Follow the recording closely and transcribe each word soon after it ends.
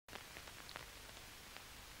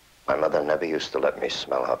My mother never used to let me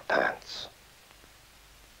smell her pants.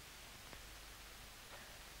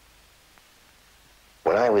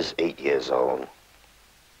 When I was 8 years old,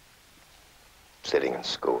 sitting in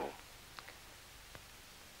school,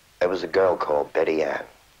 there was a girl called Betty Ann.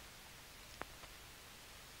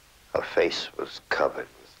 Her face was covered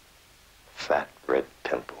with fat red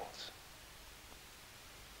pimples.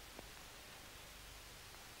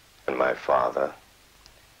 And my father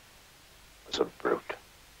was a brute,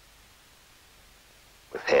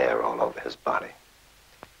 with hair all over his body.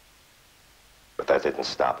 But that didn't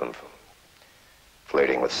stop him from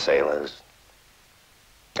flirting with sailors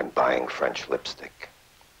and buying French lipstick.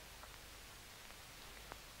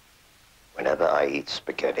 Whenever I eat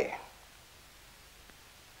spaghetti,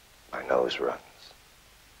 my nose runs.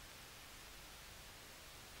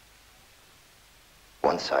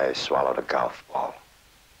 Once I swallowed a golf ball.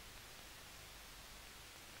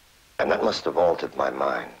 And that must have altered my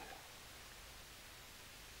mind,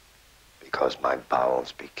 because my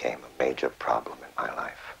bowels became a major problem in my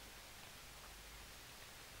life.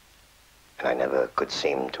 And I never could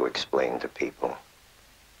seem to explain to people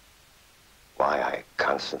why I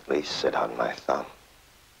constantly sit on my thumb.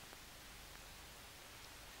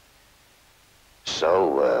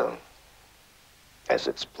 So, as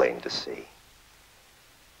it's plain to see,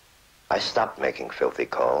 I stopped making filthy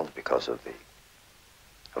calls because of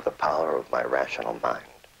the power of my rational mind.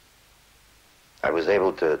 I was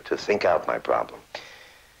able to think out my problem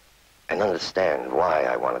and understand why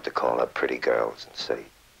I wanted to call up pretty girls and say,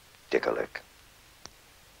 dick-a-lick.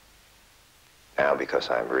 Now, because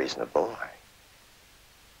I'm reasonable,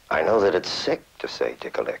 I know that it's sick to say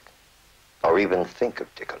dick-a-lick, or even think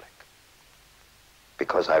of dick-a-lick,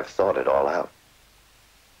 because I've thought it all out,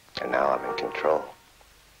 and now I'm in control.